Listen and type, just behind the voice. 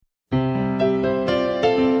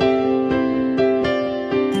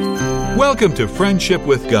Welcome to Friendship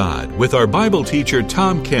with God with our Bible teacher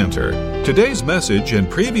Tom Cantor. Today's message and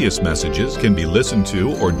previous messages can be listened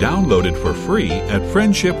to or downloaded for free at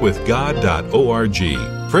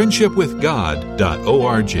friendshipwithgod.org.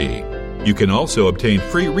 friendshipwithgod.org. You can also obtain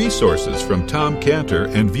free resources from Tom Cantor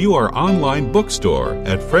and view our online bookstore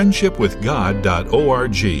at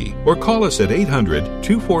friendshipwithgod.org or call us at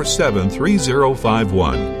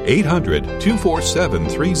 800-247-3051.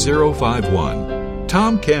 800-247-3051.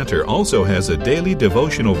 Tom Cantor also has a daily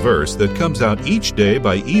devotional verse that comes out each day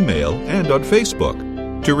by email and on Facebook.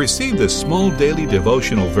 To receive this small daily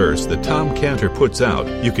devotional verse that Tom Cantor puts out,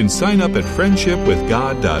 you can sign up at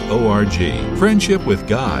friendshipwithgod.org,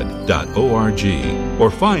 friendshipwithgod.org, or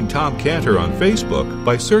find Tom Cantor on Facebook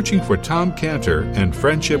by searching for Tom Cantor and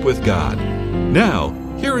Friendship with God. Now,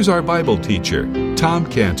 here is our Bible teacher, Tom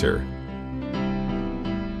Cantor.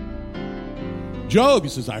 Job, he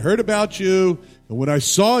says, I heard about you, and when I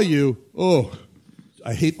saw you,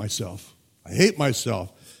 I hate myself. I hate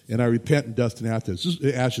myself, and I repent in dust and ashes.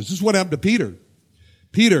 This is what happened to Peter.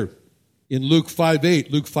 Peter, in Luke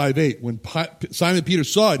 5:8, when Simon Peter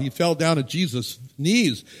saw it, he fell down at Jesus'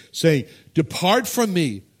 knees, saying, Depart from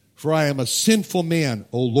me, for I am a sinful man,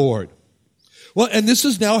 O Lord. Well, and this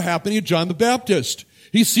is now happening to John the Baptist.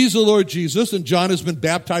 He sees the Lord Jesus, and John has been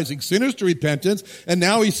baptizing sinners to repentance, and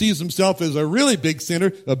now he sees himself as a really big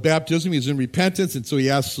sinner of baptism. He's in repentance, and so he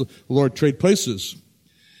asks the Lord to trade places.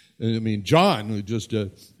 John who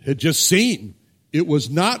had just seen it was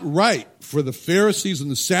not right for the Pharisees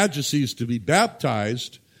and the Sadducees to be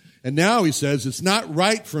baptized, and now he says, it's not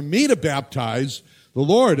right for me to baptize the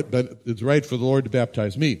Lord, but it's right for the Lord to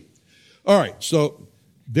baptize me. All right, so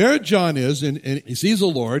there John is, and he sees the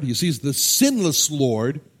Lord. He sees the sinless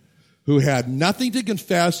Lord who had nothing to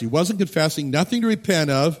confess. He wasn't confessing, nothing to repent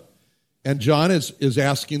of. And John is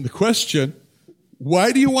asking the question,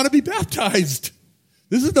 why do you want to be baptized?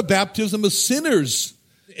 This is the baptism of sinners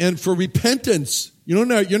and for repentance. You're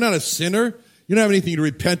not a sinner. You don't have anything to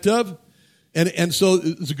repent of. And so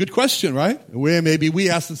it's a good question, right? Maybe we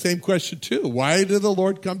ask the same question too. Why did the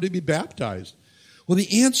Lord come to be baptized? Well,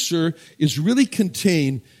 the answer is really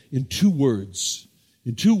contained in two words.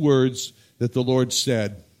 In two words that the Lord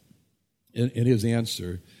said in his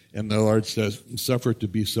answer. And the Lord says, suffer it to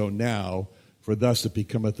be so now, for thus it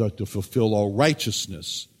becometh to fulfill all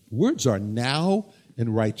righteousness. Words are now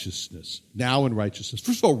and righteousness. Now and righteousness.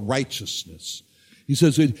 First of all, righteousness. He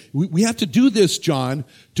says, we have to do this, John,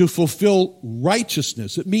 to fulfill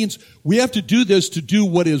righteousness. It means we have to do this to do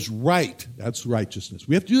what is right. That's righteousness.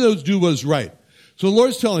 We have to do what is right. So the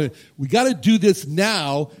Lord's telling me, we got to do this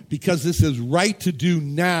now because this is right to do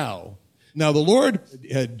now. Now, the Lord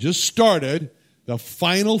had just started the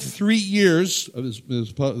final 3 years of his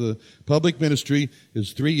public ministry,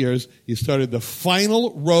 his 3 years. He started the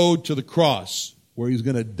final road to the cross, where he's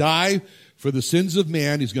going to die for the sins of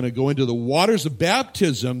man. He's going to go into the waters of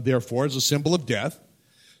baptism, therefore, as a symbol of death.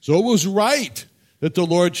 So it was right that the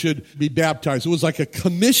Lord should be baptized. It was like a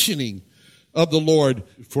commissioning of the Lord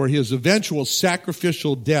for his eventual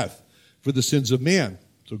sacrificial death for the sins of man.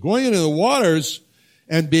 So going into the waters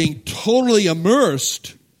and being totally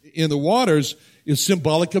immersed in the waters is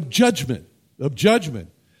symbolic of judgment.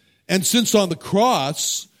 And since on the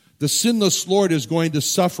cross, the sinless Lord is going to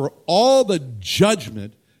suffer all the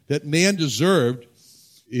judgment that man deserved,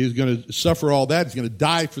 he's going to suffer all that, he's going to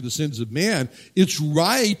die for the sins of man, it's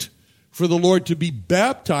right for the Lord to be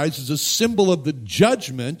baptized as a symbol of the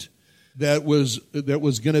judgment that was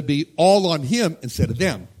going to be all on him instead of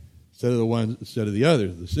them, instead of the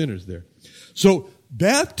others, the sinners there. So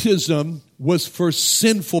baptism was for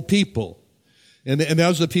sinful people. And that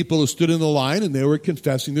was the people who stood in the line and they were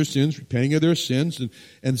confessing their sins, repenting of their sins.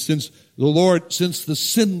 And since the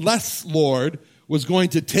sinless Lord was going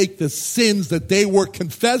to take the sins that they were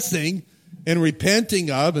confessing and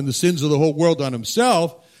repenting of and the sins of the whole world on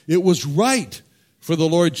himself, it was right for the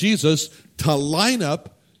Lord Jesus to line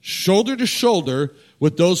up shoulder to shoulder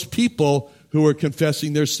with those people who are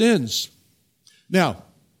confessing their sins. Now,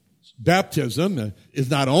 baptism is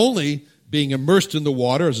not only being immersed in the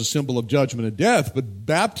water as a symbol of judgment and death, but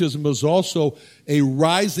baptism is also a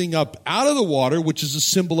rising up out of the water, which is a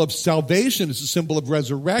symbol of salvation. It's a symbol of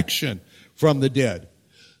resurrection from the dead.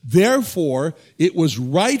 Therefore, it was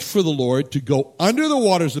right for the Lord to go under the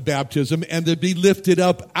waters of baptism and to be lifted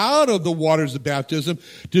up out of the waters of baptism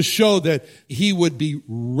to show that he would be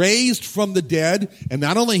raised from the dead, and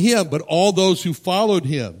not only him, but all those who followed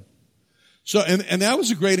him. So, and that was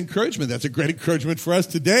a great encouragement. That's a great encouragement for us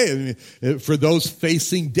today, for those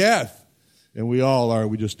facing death. And we all are,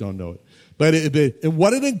 we just don't know it. But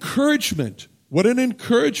what an encouragement. What an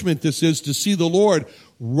encouragement this is to see the Lord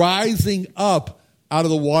rising up out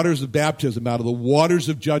of the waters of baptism, out of the waters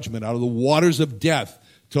of judgment, out of the waters of death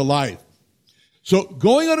to life. So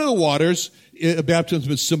going under the waters,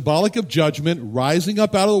 baptism is symbolic of judgment. Rising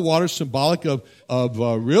up out of the water, symbolic of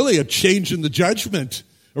really a change in the judgment,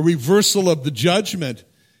 a reversal of the judgment.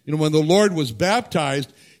 You know, when the Lord was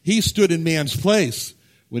baptized, he stood in man's place.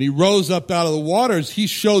 When he rose up out of the waters, he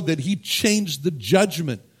showed that he changed the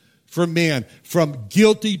judgment for man from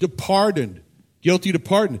guilty to pardoned. Guilty to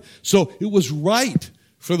pardoned. So it was right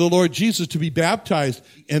for the Lord Jesus to be baptized,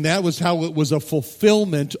 and that was how it was a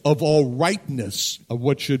fulfillment of all rightness of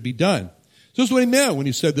what should be done. So that's what he meant when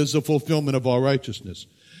he said this is a fulfillment of all righteousness.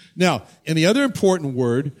 Now, and the other important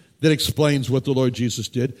word that explains what the Lord Jesus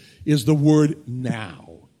did is the word now.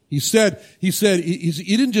 He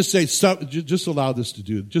didn't just say, just allow this to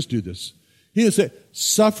do, just do this. He didn't say,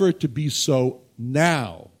 suffer it to be so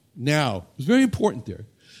now. Now. It's very important there.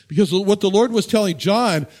 Because what the Lord was telling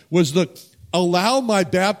John was, look, allow my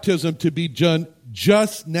baptism to be done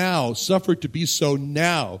just now. Suffer it to be so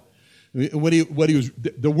now.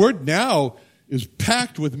 The word now is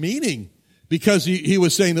packed with meaning. Because he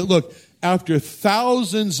was saying that, look, after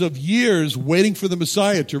thousands of years waiting for the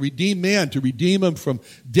Messiah to redeem man, to redeem him from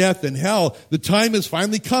death and hell, the time has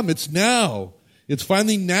finally come. It's now. It's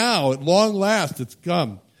finally now. At long last, it's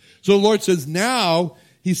come. So the Lord says now,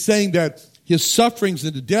 he's saying that his sufferings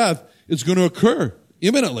into death is going to occur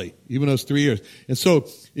imminently, even those 3 years. And so,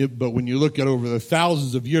 but when you look at over the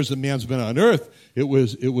thousands of years that man's been on earth, it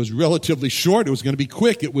was relatively short. It was going to be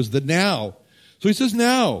quick. It was the now. So he says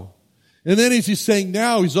now. And then as he's saying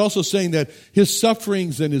now, he's also saying that his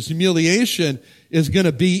sufferings and his humiliation is going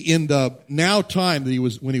to be in the now time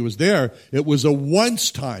that when he was there. It was a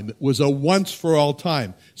once time. It was a once for all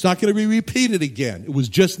time. It's not going to be repeated again. It was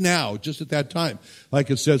just now, just at that time.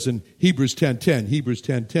 Like it says in Hebrews 10:10, Hebrews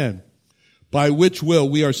 10:10. By which will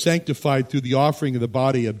we are sanctified through the offering of the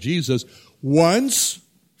body of Jesus once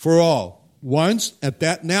for all. Once at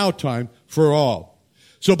that now time for all.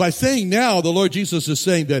 So by saying now, the Lord Jesus is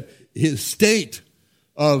saying that his state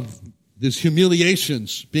of this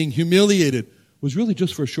humiliations, being humiliated, was really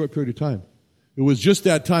just for a short period of time. It was just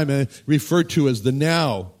that time, referred to as the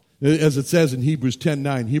now, as it says in Hebrews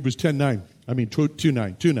 10:9. Hebrews 10:9. I mean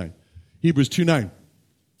 2:9. Hebrews 2:9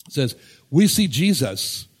 says, we see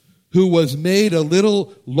Jesus, who was made a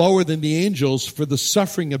little lower than the angels for the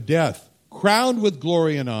suffering of death, crowned with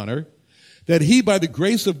glory and honor, that he by the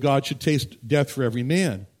grace of God should taste death for every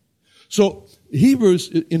man. So Hebrews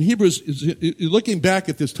is looking back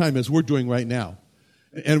at this time as we're doing right now.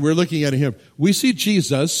 And we're looking at him. We see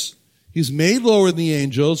Jesus. He's made lower than the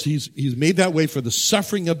angels. He's made that way for the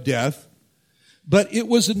suffering of death. But it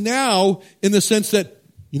was now in the sense that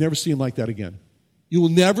you never see him like that again. You will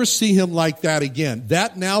never see him like that again.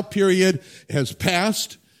 That now period has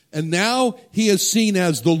passed. And now he is seen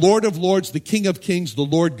as the Lord of Lords, the King of Kings, the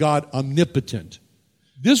Lord God omnipotent.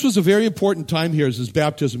 This was a very important time here as his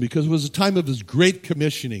baptism because it was a time of his great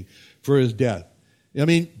commissioning for his death. I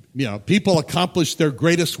mean, people accomplish their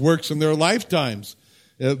greatest works in their lifetimes,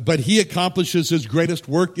 but he accomplishes his greatest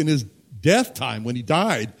work in his death time when he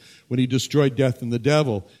died, when he destroyed death and the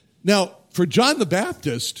devil. Now, for John the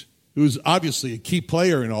Baptist, who's obviously a key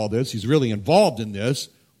player in all this, he's really involved in this,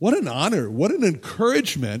 what an honor, what an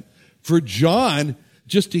encouragement for John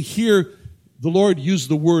just to hear the Lord use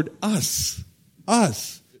the word us.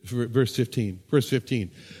 Us, verse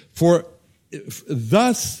 15. For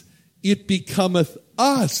thus it becometh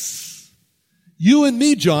us. You and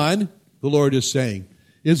me, John, the Lord is saying.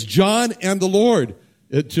 It's John and the Lord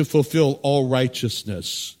to fulfill all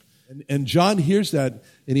righteousness. And John hears that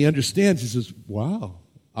and he understands. He says, wow,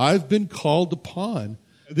 I've been called upon.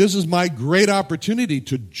 This is my great opportunity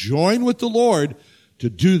to join with the Lord to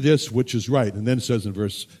do this which is right. And then it says in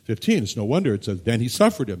verse 15, it's no wonder. It says, then he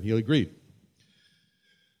suffered him. He agreed.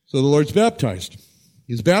 So the Lord's baptized.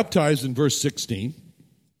 He's baptized in verse 16.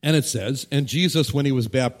 And it says, and Jesus, when he was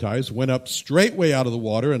baptized, went up straightway out of the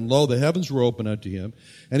water, and lo, the heavens were opened unto him.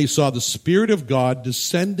 And he saw the Spirit of God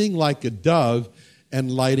descending like a dove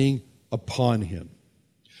and lighting upon him.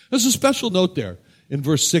 There's a special note there in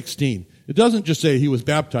verse 16. It doesn't just say he was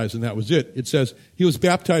baptized and that was it. It says he was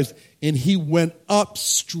baptized and he went up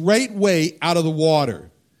straightway out of the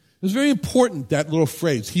water. It's very important, that little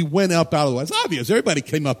phrase. He went up out of the water. It's obvious. Everybody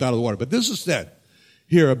came up out of the water. But this is said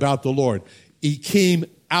here about the Lord. He came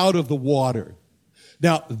out of the water.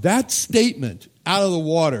 Now, that statement, out of the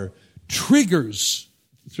water, triggers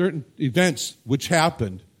certain events which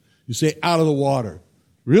happened. You say, out of the water.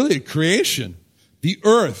 Really, at creation, the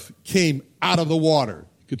earth came out of the water.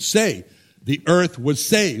 You could say the earth was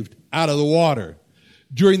saved out of the water.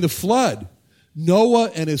 During the flood,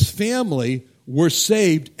 Noah and his family were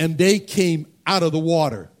saved, and they came out of the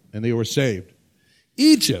water, and they were saved.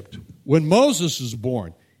 Egypt, when Moses was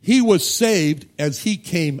born, he was saved as he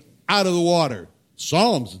came out of the water.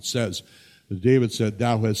 Psalms, it says, as David said,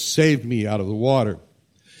 thou hast saved me out of the water.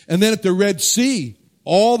 And then at the Red Sea,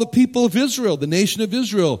 all the people of Israel, the nation of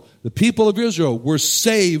Israel, the people of Israel were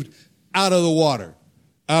saved out of the water.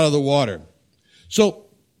 Out of the water. So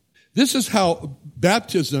this is how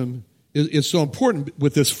baptism is so important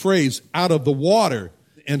with this phrase, out of the water.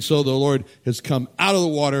 And so the Lord has come out of the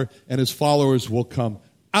water, and his followers will come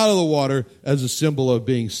out of the water as a symbol of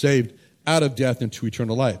being saved out of death into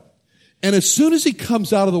eternal life. And as soon as he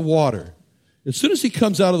comes out of the water, it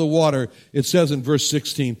says in verse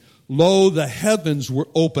 16, lo, the heavens were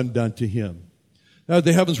opened unto him. Now,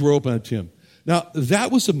 the heavens were opened unto him. Now,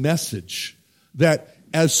 that was a message that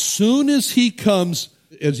as soon as he comes,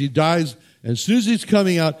 as he dies, and as soon as he's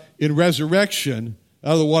coming out in resurrection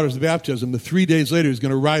out of the waters of baptism, the 3 days later he's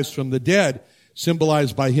going to rise from the dead,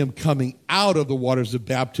 symbolized by him coming out of the waters of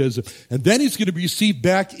baptism. And then he's going to be received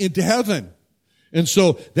back into heaven. And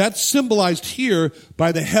so that's symbolized here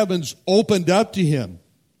by the heavens opened up to him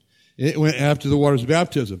after the waters of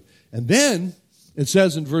baptism. And then it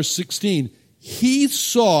says in verse 16, he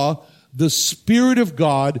saw the Spirit of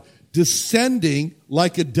God descending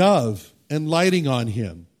like a dove and lighting on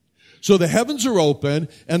him. So the heavens are open,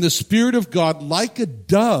 and the Spirit of God, like a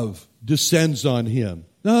dove, descends on him.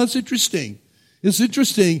 Now, that's interesting. It's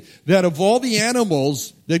interesting that of all the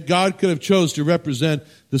animals that God could have chose to represent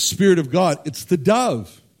the Spirit of God, it's the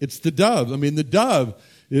dove. It's the dove. I mean, the dove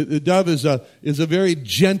is a very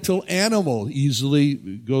gentle animal. Easily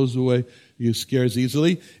goes away, scares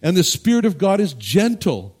easily. And the Spirit of God is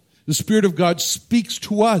gentle. The Spirit of God speaks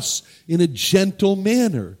to us in a gentle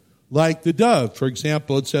manner, like the dove. For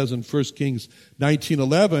example, it says in 1 Kings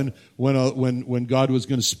 19:11, when God was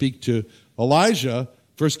going to speak to Elijah,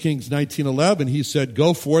 1 Kings 19:11, he said,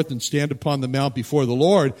 go forth and stand upon the mount before the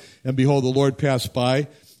Lord. And behold, the Lord passed by,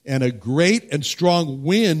 and a great and strong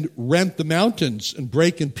wind rent the mountains and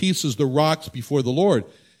brake in pieces the rocks before the Lord.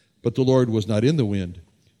 But the Lord was not in the wind.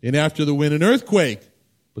 And after the wind, an earthquake.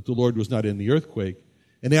 But the Lord was not in the earthquake.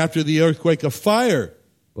 And after the earthquake, a fire.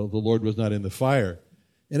 But the Lord was not in the fire.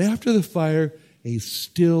 And after the fire, a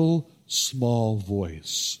still small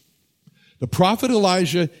voice. The prophet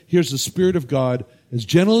Elijah hears the Spirit of God as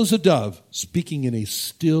gentle as a dove, speaking in a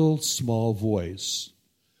still small voice.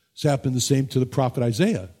 This happened the same to the prophet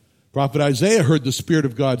Isaiah. Prophet Isaiah heard the Spirit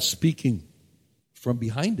of God speaking from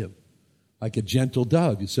behind him, like a gentle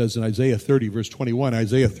dove. He says in Isaiah 30, verse 21,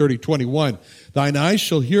 Isaiah 30, 21, thine eyes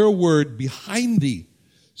shall hear a word behind thee,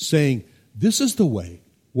 saying, this is the way,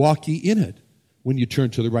 walk ye in it, when you turn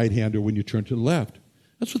to the right hand or when you turn to the left.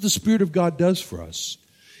 That's what the Spirit of God does for us.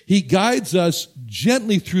 He guides us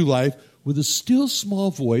gently through life with a still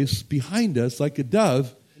small voice behind us like a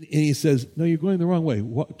dove. And he says, no, you're going the wrong way.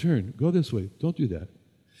 Turn. Go this way. Don't do that.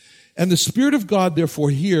 And the Spirit of God, therefore,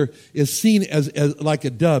 here is seen as like a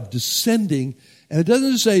dove descending. And it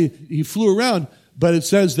doesn't say he flew around, but it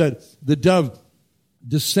says that the dove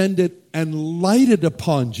descended and lighted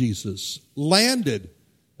upon Jesus, landed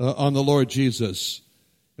on the Lord Jesus.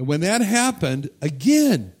 And when that happened,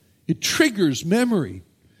 again, it triggers memory.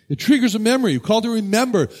 It triggers a memory. You're called to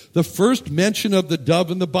remember the first mention of the dove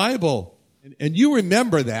in the Bible. And you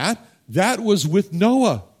remember that. That was with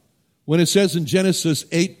Noah. When it says in Genesis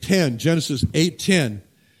 8:10,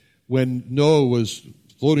 when Noah was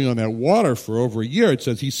floating on that water for over a year, it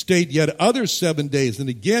says he stayed yet other 7 days. And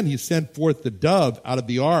again, he sent forth the dove out of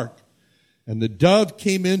the ark. And the dove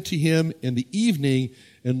came into him in the evening,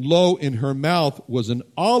 and lo, in her mouth was an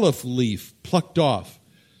olive leaf plucked off.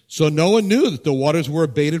 So Noah knew that the waters were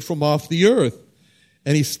abated from off the earth.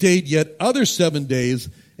 And he stayed yet other 7 days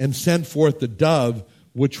and sent forth the dove,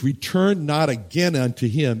 which returned not again unto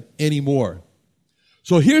him anymore.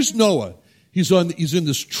 So here's Noah. He's in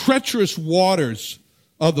this treacherous waters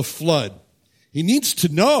of the flood. He needs to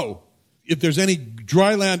know if there's any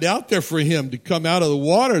dry land out there for him to come out of the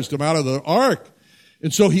waters, come out of the ark.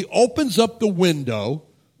 And so he opens up the window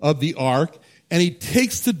of the ark, and he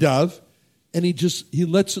takes the dove, and he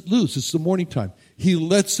lets it loose. It's the morning time. He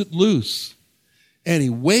lets it loose. And he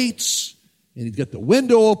waits, and he's got the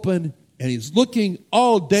window open, and he's looking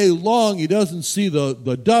all day long. He doesn't see the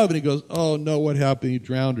dove, and he goes, oh no, what happened? He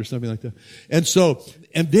drowned or something like that.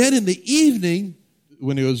 And then in the evening,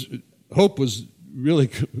 when hope was really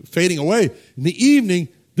fading away, in the evening,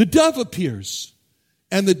 the dove appears.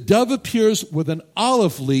 And the dove appears with an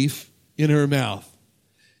olive leaf in her mouth.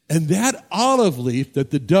 And that olive leaf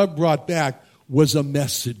that the dove brought back was a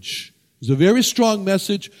message It's a very strong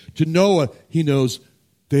message to Noah. He knows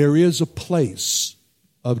there is a place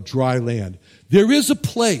of dry land. There is a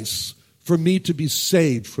place for me to be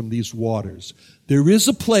saved from these waters. There is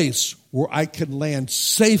a place where I can land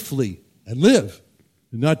safely and live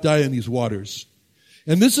and not die in these waters.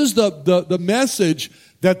 And this is the message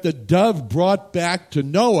that the dove brought back to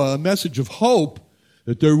Noah, a message of hope,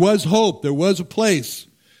 that there was hope, there was a place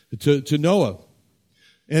to Noah.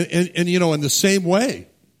 And you know, in the same way,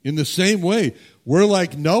 we're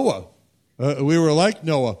like Noah. We were like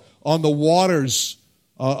Noah on the waters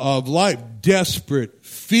of life, desperate,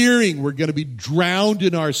 fearing we're going to be drowned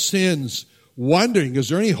in our sins, wondering, is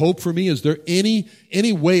there any hope for me? Is there any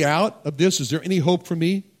way out of this? Is there any hope for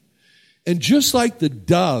me? And just like the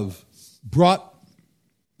dove brought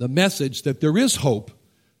the message that there is hope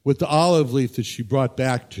with the olive leaf that she brought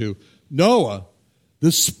back to Noah,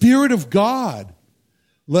 the Spirit of God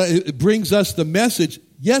brings us the message,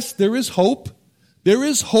 yes, there is hope. There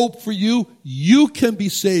is hope for you. You can be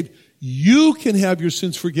saved. You can have your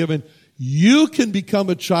sins forgiven. You can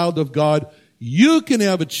become a child of God. You can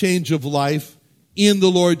have a change of life in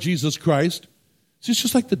the Lord Jesus Christ. So it's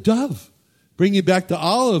just like the dove. Bringing back the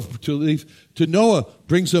olive leaf to Noah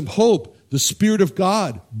brings him hope. The Spirit of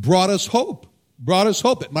God brought us hope.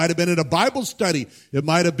 It might have been in a Bible study. It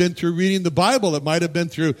might have been through reading the Bible. It might have been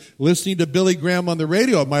through listening to Billy Graham on the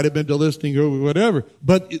radio. It might have been to listening or whatever.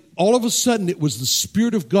 But all of a sudden, it was the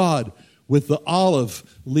Spirit of God with the olive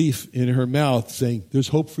leaf in her mouth saying, there's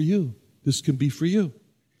hope for you. This can be for you.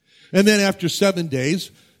 And then after 7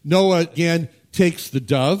 days, Noah again takes the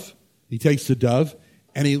dove. He takes the dove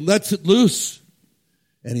and he lets it loose.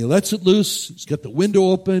 He's got the window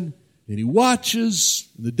open. And he watches,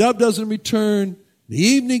 and the dove doesn't return. The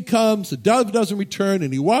evening comes, the dove doesn't return,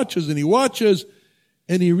 and he watches, and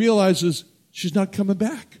he realizes she's not coming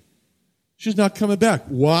back. She's not coming back.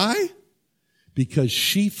 Why? Because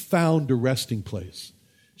she found a resting place.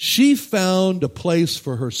 She found a place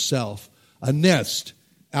for herself, a nest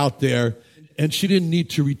out there, and she didn't need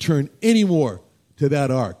to return anymore to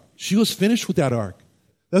that ark. She was finished with that ark.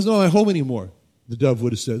 That's not my home anymore, the dove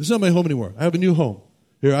would have said. This is not my home anymore. I have a new home.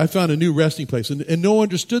 Here, I found a new resting place. And Noah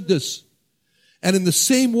understood this. And in the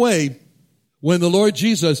same way, when the Lord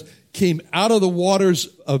Jesus came out of the waters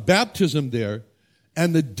of baptism there,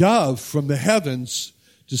 and the dove from the heavens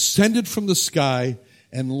descended from the sky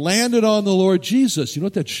and landed on the Lord Jesus, you know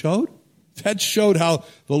what that showed? That showed how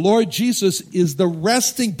the Lord Jesus is the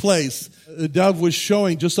resting place. The dove was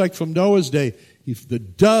showing, just like from Noah's day, the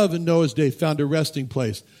dove in Noah's day found a resting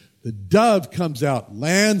place. The dove comes out,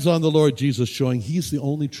 lands on the Lord Jesus, showing he's the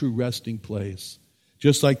only true resting place,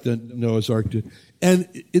 just like the Noah's Ark did. And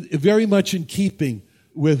it very much in keeping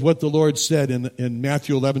with what the Lord said in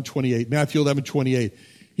Matthew 11:28. Matthew 11:28.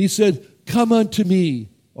 He said, come unto me,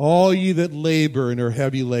 all ye that labor and are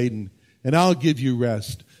heavy laden, and I'll give you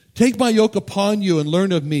rest. Take my yoke upon you and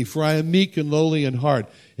learn of me, for I am meek and lowly in heart,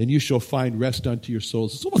 and you shall find rest unto your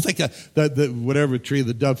souls. It's almost like the whatever tree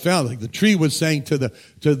the dove found. Like the tree was saying to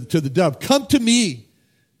the dove, come to me.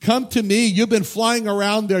 Come to me. You've been flying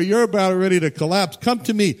around there. You're about ready to collapse. Come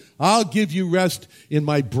to me. I'll give you rest in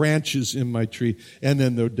my branches in my tree. And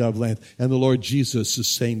then the dove lands. And the Lord Jesus is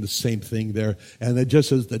saying the same thing there. And then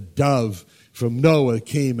just as the dove from Noah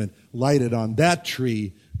came and lighted on that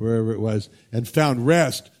tree, wherever it was, and found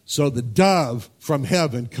rest, so the dove from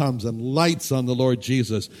heaven comes and lights on the Lord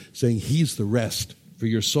Jesus, saying he's the rest for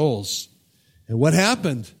your souls. And what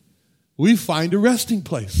happened? We find a resting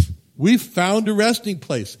place. We found a resting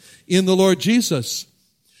place in the Lord Jesus.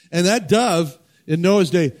 And that dove in Noah's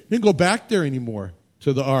day didn't go back there anymore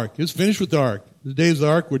to the ark. It's finished with the ark. The days of the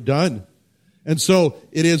ark were done. And so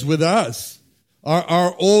it is with us.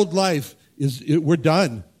 Our old life we're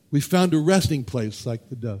done. We found a resting place like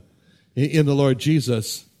the dove in the Lord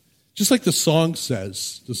Jesus. Just like the song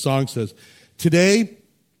says, today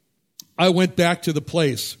I went back to the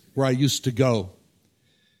place where I used to go.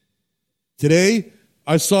 Today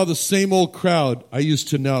I saw the same old crowd I used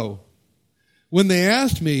to know. When they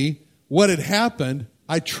asked me what had happened,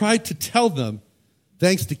 I tried to tell them,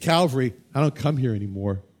 thanks to Calvary, I don't come here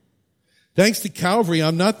anymore. Thanks to Calvary,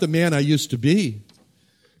 I'm not the man I used to be.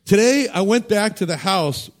 Today I went back to the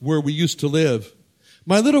house where we used to live.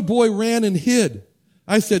 My little boy ran and hid.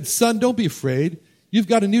 I said, son, don't be afraid. You've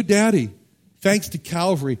got a new daddy. Thanks to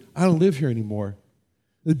Calvary, I don't live here anymore.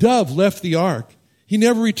 The dove left the ark. He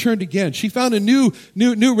never returned again. She found a new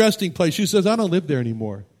resting place. She says, I don't live there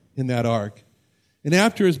anymore in that ark. And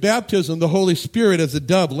after his baptism, the Holy Spirit as a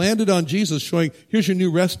dove landed on Jesus, showing, here's your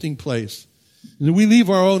new resting place. And we leave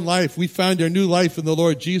our own life. We find our new life in the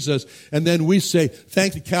Lord Jesus. And then we say,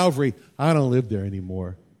 thanks to Calvary, I don't live there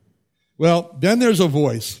anymore. Well, then there's a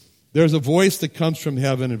voice. There's a voice that comes from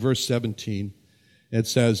heaven in verse 17. It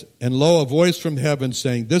says, and lo, a voice from heaven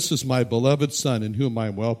saying, this is my beloved Son in whom I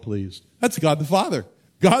am well pleased. That's God the Father.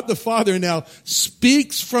 God the Father now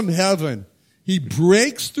speaks from heaven. He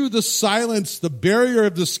breaks through the silence, the barrier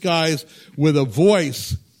of the skies with a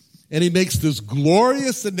voice, and he makes this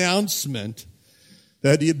glorious announcement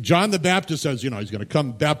that John the Baptist says, he's going to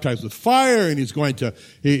come baptized with fire, and he's going to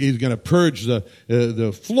purge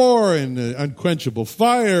the floor in unquenchable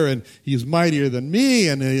fire, and he's mightier than me,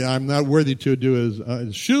 and I'm not worthy to do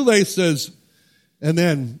his shoelaces. And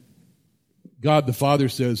then God the Father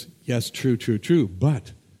says, yes, true,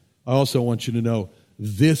 but I also want you to know,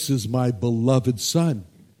 this is my beloved Son,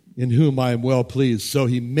 in whom I am well pleased. So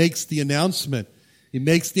he makes the announcement. He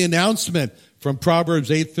makes the announcement from Proverbs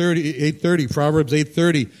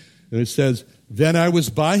 8:30. And it says, then I was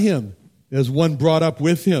by him as one brought up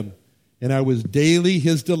with him, and I was daily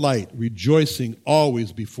his delight, rejoicing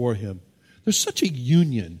always before him. There's such a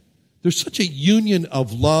union. There's such a union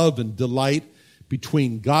of love and delight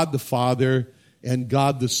between God the Father and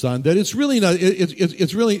God the Son that it's really not,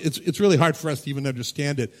 it's really hard for us to even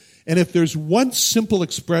understand it. And if there's one simple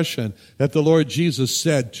expression that the Lord Jesus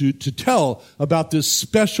said to tell about this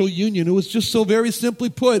special union, it was just so very simply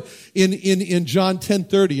put in John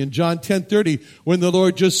 10:30. In John 10:30, when the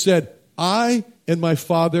Lord just said, I and my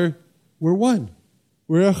Father were one.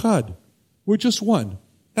 We're echad. We're just one.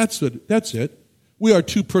 That's it. We are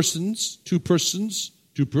two persons,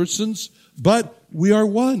 but we are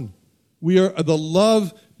one. The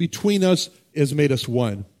love between us has made us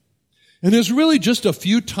one. And there's really just a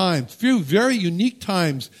few very unique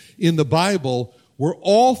times in the Bible where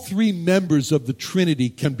all three members of the Trinity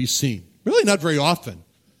can be seen. Really not very often.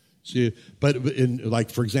 See, but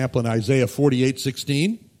for example, in Isaiah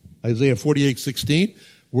 48:16,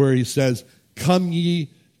 where he says, Come ye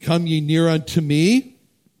near unto me.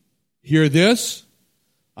 Hear this.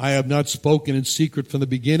 I have not spoken in secret from the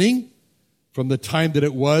beginning. From the time that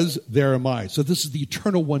it was, there am I. So this is the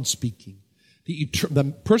Eternal One speaking.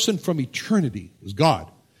 The person from eternity is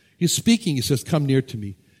God. He's speaking. He says, come near to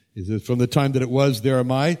me. He says, from the time that it was, there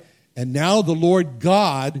am I. And now the Lord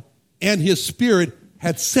God and his Spirit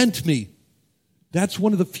had sent me. That's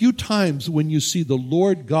one of the few times when you see the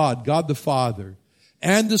Lord God, God the Father,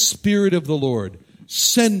 and the Spirit of the Lord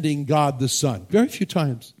sending God the Son. Very few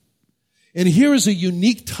times. And here is a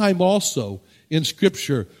unique time also in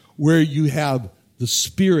Scripture where you have the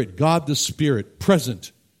Spirit, God the Spirit,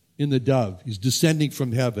 present in the dove. He's descending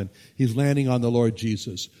from heaven. He's landing on the Lord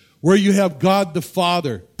Jesus. Where you have God the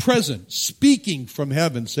Father present, speaking from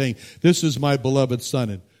heaven, saying, this is my beloved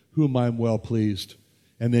Son in whom I am well pleased.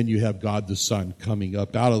 And then you have God the Son coming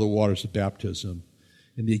up out of the waters of baptism.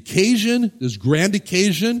 And the occasion, this grand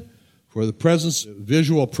occasion for the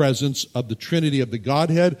visual presence of the Trinity of the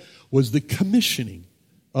Godhead was the commissioning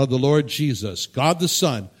of the Lord Jesus, God the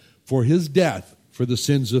Son, for his death for the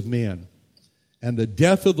sins of man. And the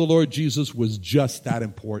death of the Lord Jesus was just that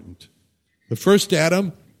important. The first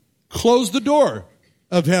Adam closed the door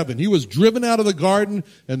of heaven. He was driven out of the garden,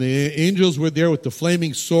 and the angels were there with the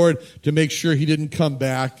flaming sword to make sure he didn't come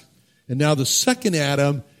back. And now the second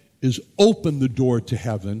Adam is opened the door to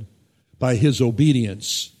heaven by his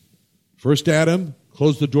obedience. First Adam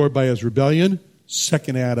closed the door by his rebellion.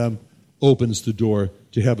 Second Adam opens the door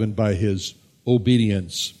to heaven by his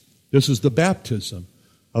obedience. This is the baptism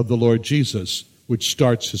of the Lord Jesus, which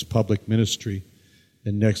starts his public ministry.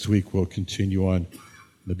 And next week we'll continue on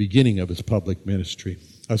the beginning of his public ministry.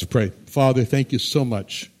 Let's pray. Father, thank you so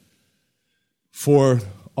much for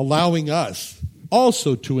allowing us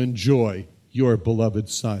also to enjoy your beloved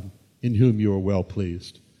Son, in whom you are well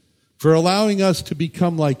pleased. For allowing us to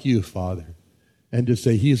become like you, Father, and to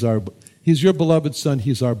say he's your beloved Son,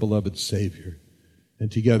 he's our beloved Savior. And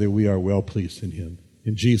together we are well pleased in him.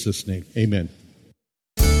 In Jesus' name, amen.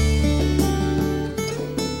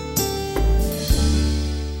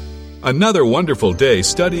 Another wonderful day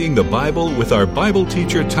studying the Bible with our Bible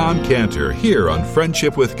teacher Tom Cantor here on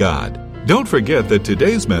Friendship with God. Don't forget that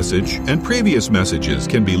today's message and previous messages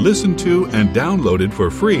can be listened to and downloaded for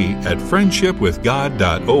free at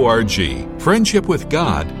friendshipwithgod.org.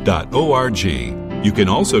 friendshipwithgod.org. You can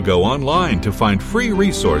also go online to find free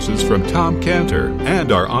resources from Tom Cantor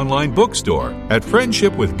and our online bookstore at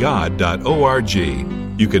friendshipwithgod.org.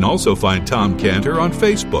 You can also find Tom Cantor on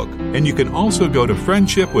Facebook, and you can also go to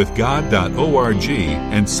friendshipwithgod.org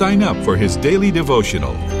and sign up for his daily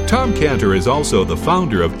devotional. Tom Cantor is also the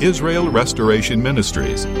founder of Israel Restoration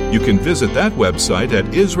Ministries. You can visit that website at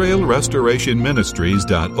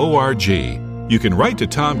israelrestorationministries.org. You can write to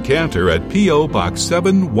Tom Cantor at P.O. Box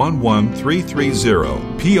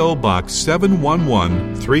 711330, P.O. Box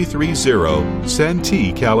 711330,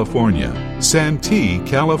 Santee, California. Santee,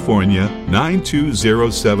 California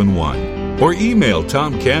 92071. Or email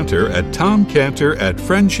Tom Cantor at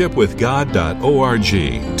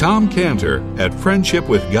tomcantor@friendshipwithgod.org. Tom Cantor at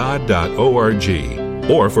friendshipwithgod.org.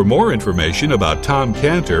 Or for more information about Tom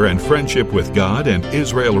Cantor and Friendship with God and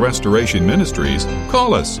Israel Restoration Ministries,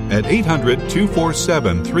 call us at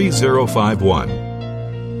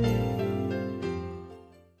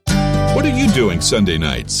 800-247-3051. What are you doing Sunday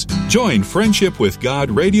nights? Join Friendship with God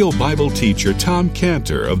radio Bible teacher Tom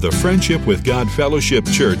Cantor of the Friendship with God Fellowship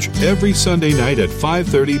Church every Sunday night at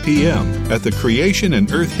 5:30 p.m. at the Creation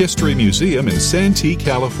and Earth History Museum in Santee,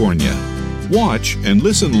 California. Watch and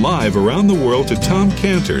listen live around the world to Tom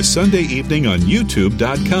Cantor Sunday evening on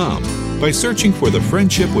YouTube.com by searching for the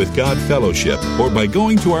Friendship with God Fellowship or by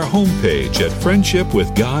going to our homepage at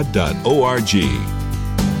friendshipwithgod.org.